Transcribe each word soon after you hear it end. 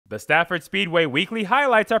The Stafford Speedway weekly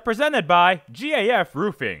highlights are presented by GAF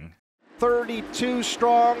Roofing. 32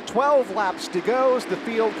 strong, 12 laps to go as the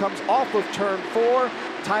field comes off of turn 4.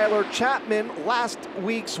 Tyler Chapman, last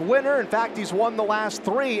week's winner. In fact, he's won the last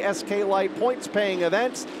 3 SK Light points paying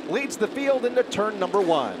events. Leads the field into turn number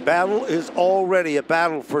 1. Battle is already a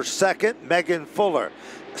battle for second. Megan Fuller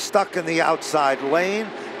stuck in the outside lane.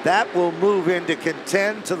 That will move in to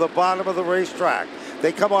contend to the bottom of the racetrack.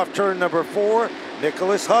 They come off turn number 4.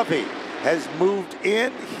 Nicholas Hovey has moved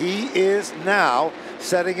in. He is now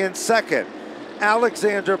setting in second.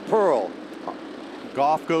 Alexander Pearl.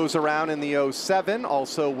 Goff goes around in the 07.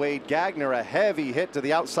 Also Wade Gagner, a heavy hit to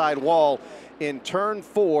the outside wall in turn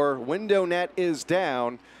 4. Window net is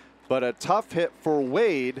down, but a tough hit for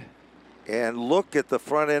Wade. And look at the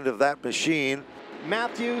front end of that machine.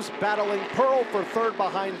 Matthews battling Pearl for third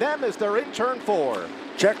behind them as they're in turn 4.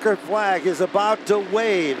 Checkered flag is about to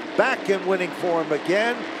wave. Back in winning form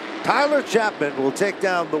again. Tyler Chapman will take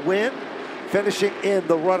down the win, finishing in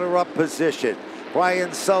the runner-up position.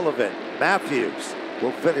 Brian Sullivan, Matthews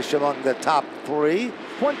will finish among the top 3.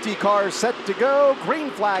 20 cars set to go.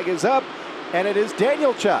 Green flag is up, and it is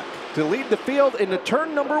Daniel Chuck to lead the field into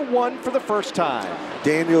turn number 1 for the first time.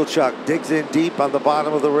 Daniel Chuck digs in deep on the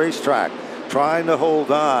bottom of the racetrack, trying to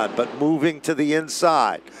hold on, but moving to the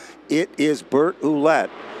inside. It is Bert Ouellette.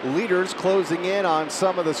 Leaders closing in on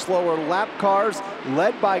some of the slower lap cars,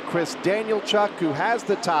 led by Chris Danielchuk, who has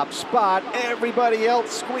the top spot. Everybody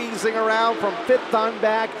else squeezing around from 5th on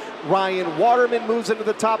back. Ryan Waterman moves into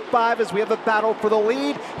the top 5 as we have a battle for the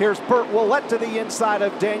lead. Here's Bert Ouellette to the inside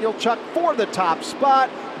of Danielchuk for the top spot.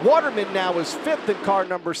 Waterman now is 5th in car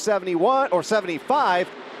number 71 or 75.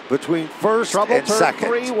 Between first Trouble and turn second.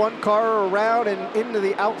 3, 1 car around and into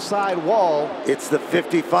the outside wall. It's the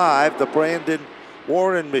 55, the Brandon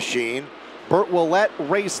Warren machine. Bert Ouellette,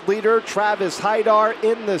 race leader. Travis Haidar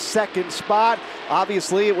in the second spot.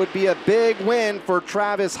 Obviously, it would be a big win for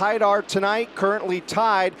Travis Haidar tonight, currently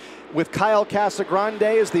tied with Kyle Casagrande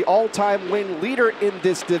as the all-time win leader in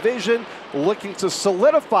this division, looking to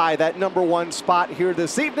solidify that number 1 spot here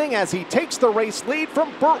this evening as he takes the race lead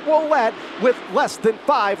from Bert Ouellette with less than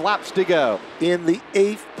 5 laps to go. In the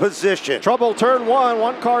 8th position. Trouble turn 1,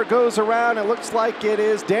 1 car goes around. It looks like it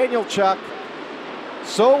is Danielchuk.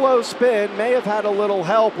 Solo spin, may have had a little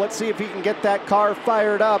help. Let's see if he can get that car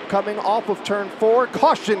fired up coming off of turn 4.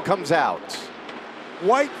 Caution comes out.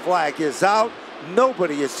 White flag is out.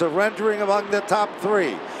 Nobody is surrendering among the top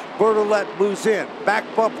 3. Bert Ouellette moves in. Back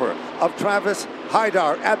bumper of Travis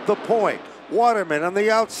Haidar at the point. Waterman on the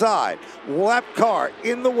outside. Lap car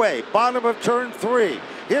in the way. Bottom of turn 3.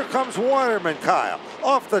 Here comes Waterman, Kyle.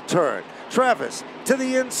 Off the turn. Travis to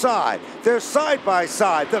the inside. They're side by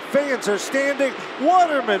side. The fans are standing.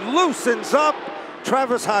 Waterman loosens up.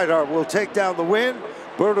 Travis Haidar will take down the win.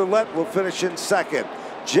 Bert Ouellette will finish in second.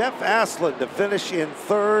 Jeff Aslan to finish in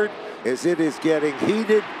third as it is getting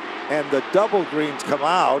heated and the double greens come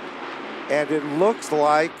out. And it looks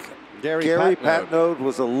like Gary Patnode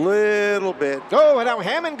was a little bit. Oh, and now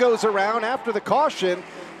Hammond goes around after the caution.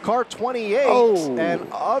 Car 28 and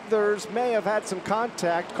others may have had some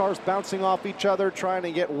contact. Cars bouncing off each other, trying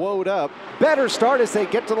to get woed up. Better start as they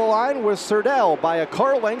get to the line with Serdell by a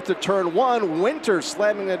car length to turn 1. Winter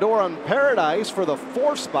slamming the door on Paradise for the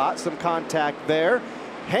 4th spot. Some contact there.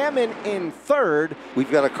 Hammond in 3rd. We've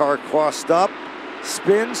got a car crossed up,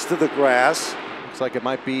 spins to the grass. Looks like it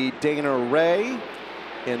might be Dana Ray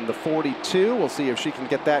in the 42. We'll see if she can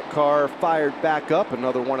get that car fired back up.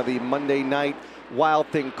 Another one of the Monday night Wild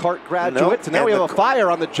Thing Kart graduates. And now we have a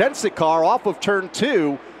fire on the Jensic car off of turn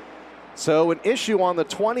 2. So an issue on the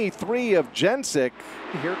 23 of Jensic.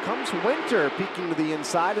 Here comes Winter peeking to the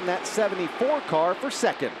inside in that 74 car for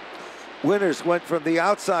second. Winters went from the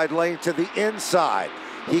outside lane to the inside.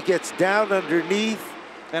 He gets down underneath.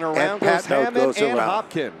 And around goes Hammond and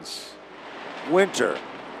Hopkins. Winter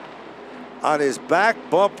on his back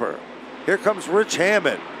bumper. Here comes Rich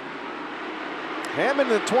Hammond.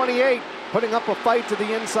 Hammond in the 28. Putting up a fight to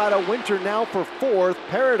the inside of Winter now for 4th.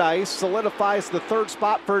 Paradise solidifies the 3rd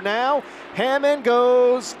spot for now. Hammond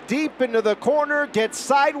goes deep into the corner, gets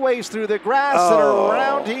sideways through the grass, and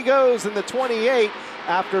around he goes in the 28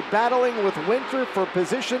 after battling with Winter for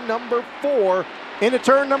position number 4. Into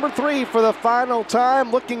turn number 3 for the final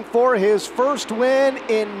time, looking for his first win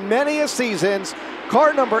in many a seasons.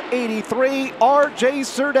 Car number 83, R.J.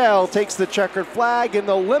 Serdell takes the checkered flag in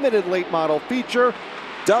the limited late model feature.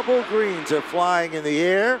 Double greens are flying in the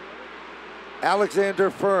air.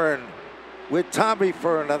 Alexander Fern with Tommy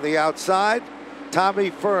Fern on the outside.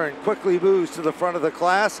 Tommy Fern quickly moves to the front of the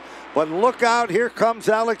class, but look out, here comes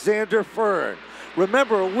Alexander Fern.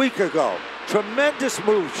 Remember a week ago, Tremendous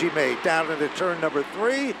move she made down into turn number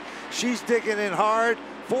 3. She's digging in hard,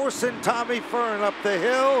 forcing Tommy Fern up the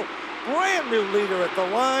hill. Brand new leader at the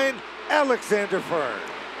line, Alexander Fern.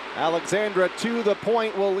 Alexandra to the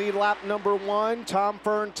point will lead lap number 1. Tom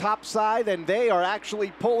Fern topside, and they are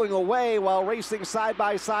actually pulling away while racing side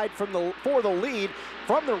by side for the lead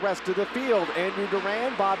from the rest of the field. Andrew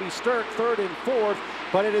Duran, Bobby Sturck, 3rd and 4th,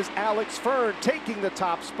 but it is Alex Fern taking the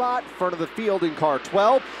top spot, front of the field in car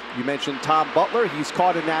 12. You mentioned Tom Butler, he's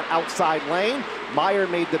caught in that outside lane. Meyer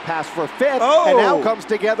made the pass for 5th, and now comes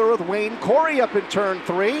together with Wayne Corey up in turn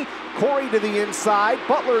 3. Corey to the inside,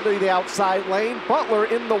 Butler to the outside lane, Butler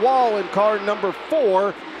in the wall in car number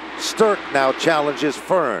 4. Sturck now challenges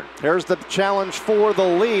Fern. Here's the challenge for the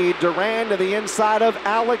lead. Duran to the inside of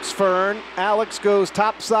Alex Fern. Alex goes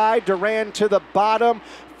topside, Duran to the bottom.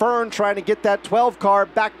 Fern trying to get that 12 car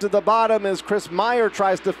back to the bottom as Chris Meyer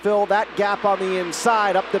tries to fill that gap on the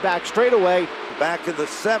inside up the back straightaway. Back in the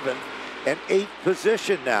 7th and 8th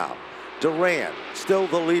position now. Duran, still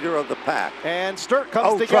the leader of the pack. And Sturck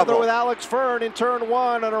comes together with Alex Fern in turn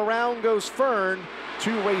 1, and around goes Fern.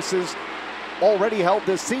 2 races already held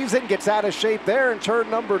this season, gets out of shape there in turn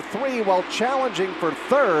number 3 while challenging for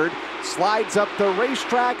 3rd. Slides up the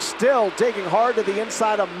racetrack, still digging hard to the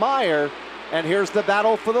inside of Meyer. And here's the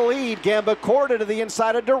battle for the lead. Gambacorta to the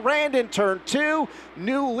inside of Durand in turn 2.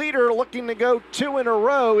 New leader looking to go 2 in a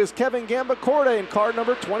row is Kevin Gambacorta in car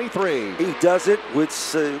number 23. He does it with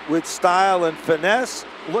style and finesse.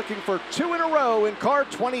 Looking for 2 in a row in car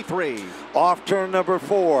 23. Off turn number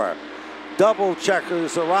 4. Double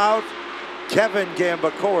checkers are out. Kevin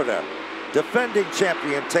Gambacorta, defending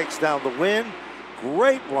champion, takes down the win.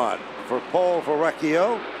 Great run for Paul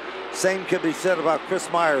Verrecchio. Same can be said about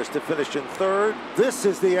Chris Myers to finish in 3rd. This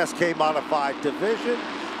is the SK Modified division.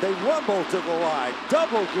 They rumble to the line.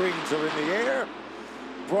 Double greens are in the air.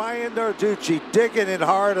 Brian Narducci digging in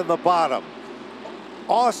hard on the bottom.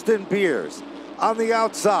 Austin Beers on the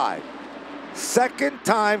outside. Second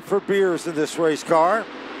time for Beers in this race car.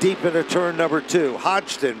 Deep into turn number 2.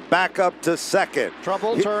 Hodgson back up to 2nd.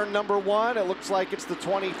 Trouble turn number 1. It looks like it's the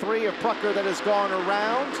 23 of Prucker that has gone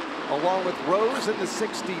around, along with Rose in the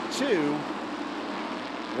 62.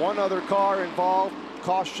 One other car involved.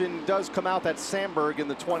 Caution does come out. That's Sandberg in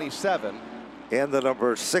the 27. And the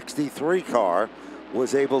number 63 car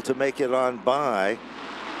was able to make it on by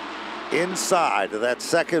inside of that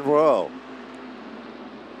 2nd row.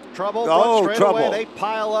 Trouble, straight away, they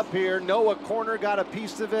pile up here. Noah Corner got a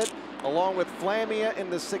piece of it, along with Flamia in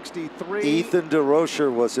the 63. Ethan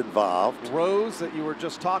DeRocher was involved. Rose, that you were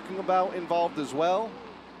just talking about, involved as well.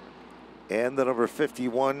 And the number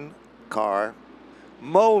 51 car.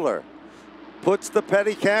 Moeller puts the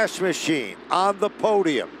petty cash machine on the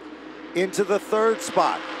podium into the 3rd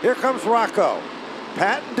spot. Here comes Rocco.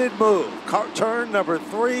 Patented move. Turn number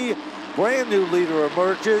 3. Brand new leader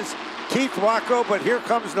emerges. Keith Rocco, but here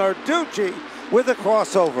comes Narducci with a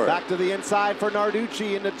crossover. Back to the inside for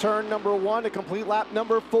Narducci into turn number 1 to complete lap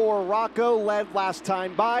number 4. Rocco led last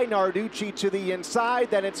time by. Narducci to the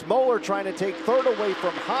inside. Then it's Moeller trying to take 3rd away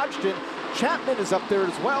from Hodgson. Chapman is up there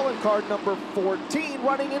as well in car number 14,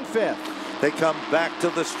 running in 5th. They come back to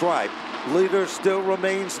the stripe. Leader still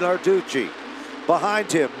remains Narducci.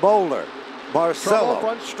 Behind him, Moeller. Marcelo. Trouble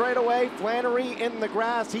front straightaway. Flannery in the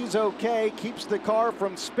grass. He's okay. Keeps the car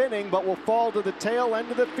from spinning, but will fall to the tail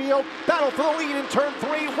end of the field. Battle for the lead in turn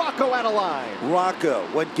 3. Rocco out of line. Rocco,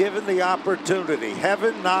 when given the opportunity,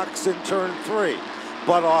 heaven knocks in turn 3.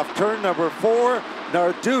 But off turn number 4,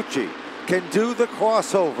 Narducci can do the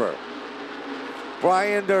crossover.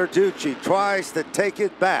 Brian Narducci tries to take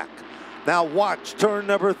it back. Now watch turn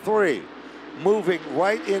number 3. Moving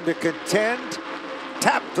right into contend.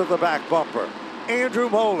 Tap to the back bumper. Andrew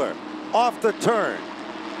Moeller off the turn.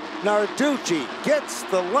 Narducci gets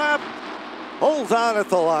the lap, holds on at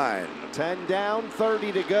the line. 10 down,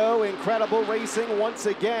 30 to go. Incredible racing once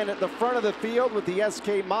again at the front of the field with the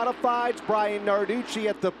SK Modifieds. Brian Narducci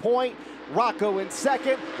at the point. Rocco in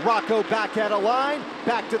 2nd. Rocco back at a line.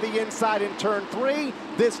 Back to the inside in turn 3.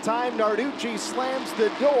 This time Narducci slams the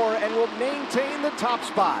door and will maintain the top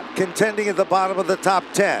spot. Contending at the bottom of the top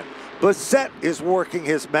 10. Bissett is working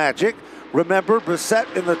his magic. Remember, Bissett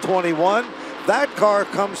in the 21. That car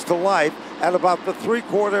comes to life at about the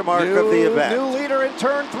 3/4 mark of the event. New leader in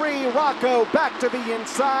turn 3. Rocco back to the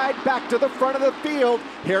inside, back to the front of the field.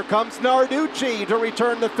 Here comes Narducci to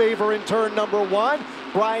return the favor in turn number 1.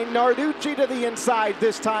 Brian Narducci to the inside,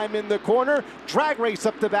 this time in the corner. Drag race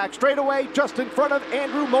up the back straightaway, just in front of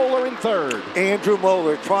Andrew Moeller in 3rd. Andrew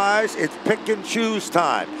Moeller tries. It's pick and choose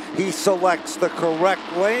time. He selects the correct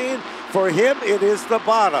lane. For him, it is the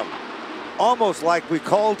bottom. almost like we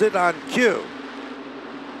called it on cue.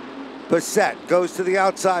 Bassett goes to the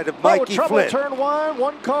outside of Mikey trouble, Flynn. turn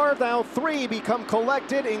one car, now 3 become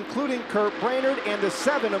collected, including Kurt Brainerd and the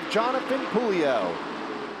 7 of Jonathan Pulio.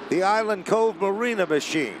 The Island Cove Marina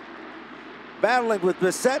machine. Battling with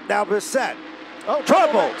Bassett, now Bassett. Oh,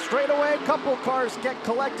 trouble! Straight away, couple cars get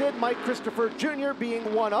collected, Mike Christopher Jr.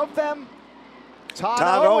 being one of them.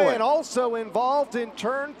 Todd Owen also involved in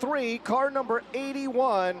turn 3, car number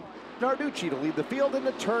 81. Narducci to lead the field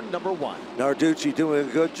into turn number 1. Narducci doing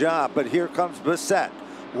a good job, but here comes Bassett.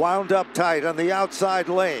 Wound up tight on the outside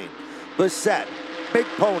lane. Bassett, big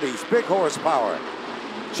ponies, big horsepower.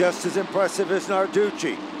 Just as impressive as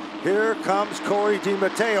Narducci. Here comes Corey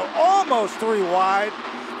DiMatteo, almost 3 wide.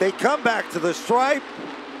 They come back to the stripe.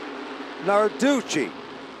 Narducci,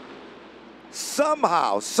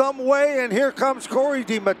 somehow, some way, and here comes Corey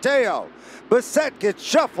DiMatteo. Bassett gets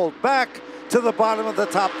shuffled back to the bottom of the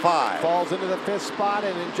top 5. Falls into the 5th spot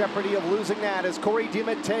and in jeopardy of losing that as Corey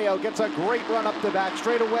DiMatteo gets a great run up the back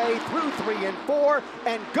straightaway through 3 and 4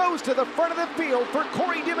 and goes to the front of the field for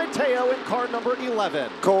Corey DiMatteo in car number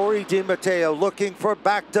 11. Corey DiMatteo looking for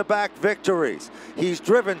back-to-back victories. He's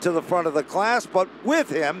driven to the front of the class, but with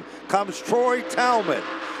him comes Troy Talman.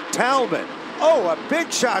 Talman, oh, a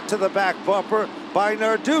big shot to the back bumper by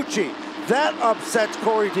Narducci. That upsets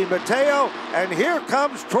Corey DiMatteo, and here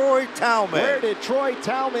comes Troy Talman. Where did Troy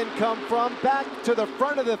Talman come from? Back to the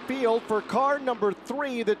front of the field for car number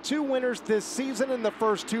 3. The 2 winners this season in the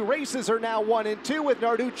first 2 races are now 1 and 2 with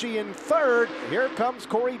Narducci in 3rd. Here comes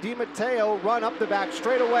Corey DiMatteo, run up the back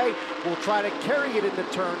straightaway. Will try to carry it into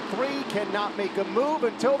turn 3. Cannot make a move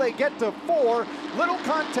until they get to 4. Little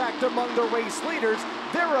contact among the race leaders.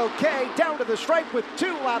 They're okay, down to the stripe with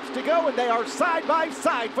 2 laps to go, and they are side by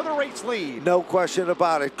side for the race lead. No question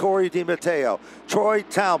about it. Corey DiMatteo, Troy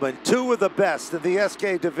Talman, 2 of the best in the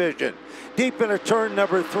SK division. Deep into turn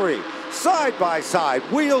number 3, side by side,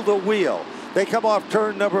 wheel to wheel. They come off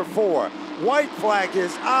turn number 4. White flag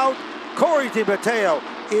is out. Corey DiMatteo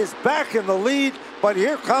is back in the lead, but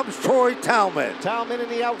here comes Troy Talman. Talman in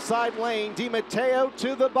the outside lane, DiMatteo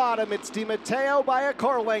to the bottom. It's DiMatteo by a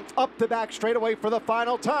car length up the back straightaway for the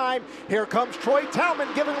final time. Here comes Troy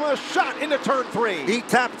Talman giving him a shot into turn 3. He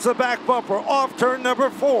taps the back bumper off turn number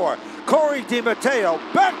 4. Corey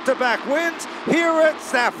DiMatteo, back-to-back wins here at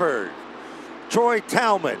Stafford. Troy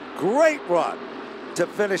Talman, great run to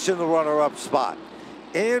finish in the runner-up spot.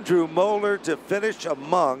 Andrew Moeller to finish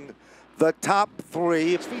among the top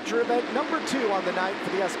 3. It's feature event number 2 on the night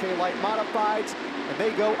for the SK Light Modifieds, and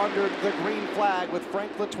they go under the green flag with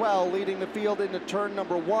Frank Latwell leading the field into turn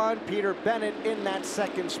number 1. Peter Bennett in that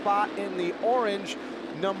 2nd spot in the orange,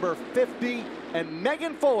 number 50, and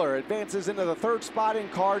Megan Fuller advances into the 3rd spot in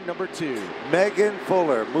car number 2. Megan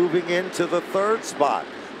Fuller moving into the 3rd spot.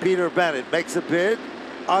 Peter Bennett makes a bid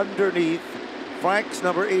underneath Frank's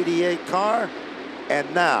number 88 car,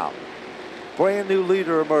 and now brand new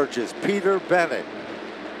leader emerges, Peter Bennett.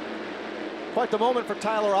 Quite the moment for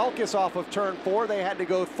Tyler Alkis off of turn 4. They had to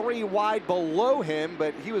go 3 wide below him,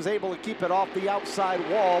 but he was able to keep it off the outside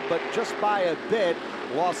wall, but just by a bit,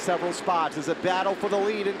 lost several spots. It's a battle for the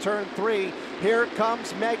lead in turn 3. Here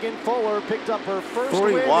comes Megan Fuller, picked up her first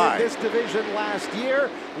win in this division last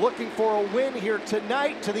year. Looking for a win here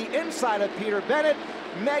tonight to the inside of Peter Bennett.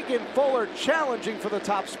 Megan Fuller challenging for the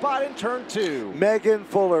top spot in turn 2. Megan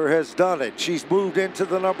Fuller has done it. She's moved into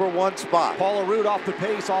the number 1 spot. Paula Root off the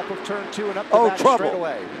pace, off of turn 2 and up the back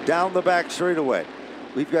straightaway. Down the back straightaway.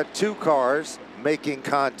 We've got 2 cars making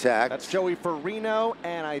contact. That's Joey Farino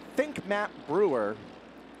and I think Matt Brewer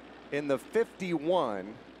in the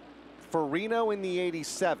 51. Farino in the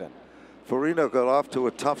 87. Farino got off to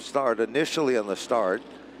a tough start initially on the start.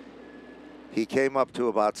 He came up to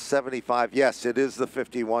about 75. Yes, it is the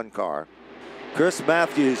 51 car. Chris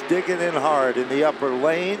Matthews digging in hard in the upper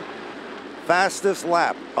lane. Fastest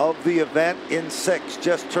lap of the event in 6,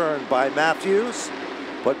 just turned by Matthews.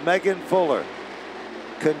 But Megan Fuller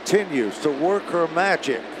continues to work her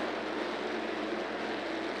magic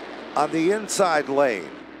on the inside lane.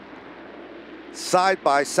 Side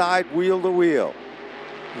by side, wheel to wheel.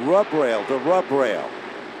 Rub rail to rub rail.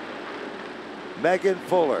 Megan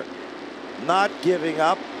Fuller not giving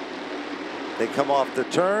up. They come off the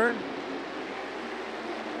turn.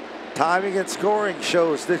 Timing and scoring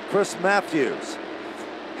shows that Chris Matthews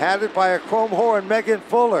had it by a chrome horn. Megan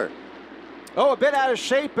Fuller. Oh, a bit out of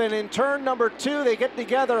shape, and in turn number 2, they get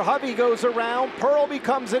together. Hubby goes around. Pearl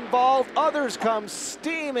becomes involved. Others come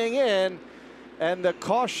steaming in, and the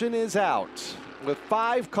caution is out. With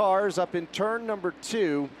 5 cars up in turn number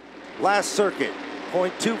 2. Last circuit,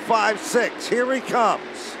 .256. Here he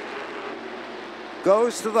comes.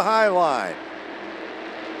 goes to the high line.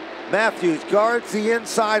 Matthews guards the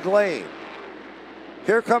inside lane.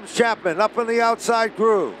 Here comes Chapman up in the outside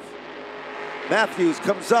groove. Matthews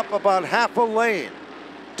comes up about half a lane,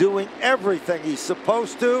 doing everything he's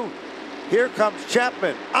supposed to. Here comes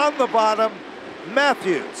Chapman on the bottom.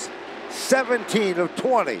 Matthews, 17 of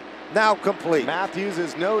 20, now complete. Matthews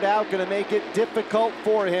is no doubt going to make it difficult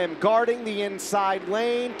for him, guarding the inside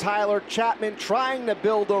lane. Tyler Chapman trying to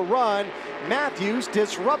build a run. Matthews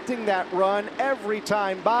disrupting that run every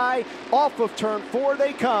time by. Off of turn 4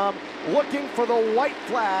 they come, looking for the white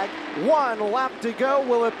flag. 1 lap to go.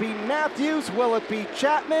 Will it be Matthews? Will it be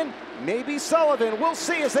Chapman? Maybe Sullivan. We'll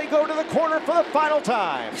see as they go to the corner for the final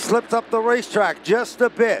time. Slipped up the racetrack just a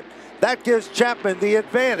bit. That gives Chapman the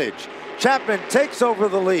advantage. Chapman takes over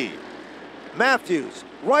the lead. Matthews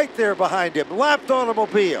right there behind him, lapped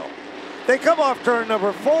automobile. They come off turn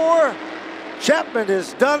number 4. Chapman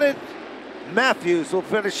has done it. Matthews will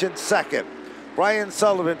finish in second. Brian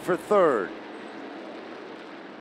Sullivan for third.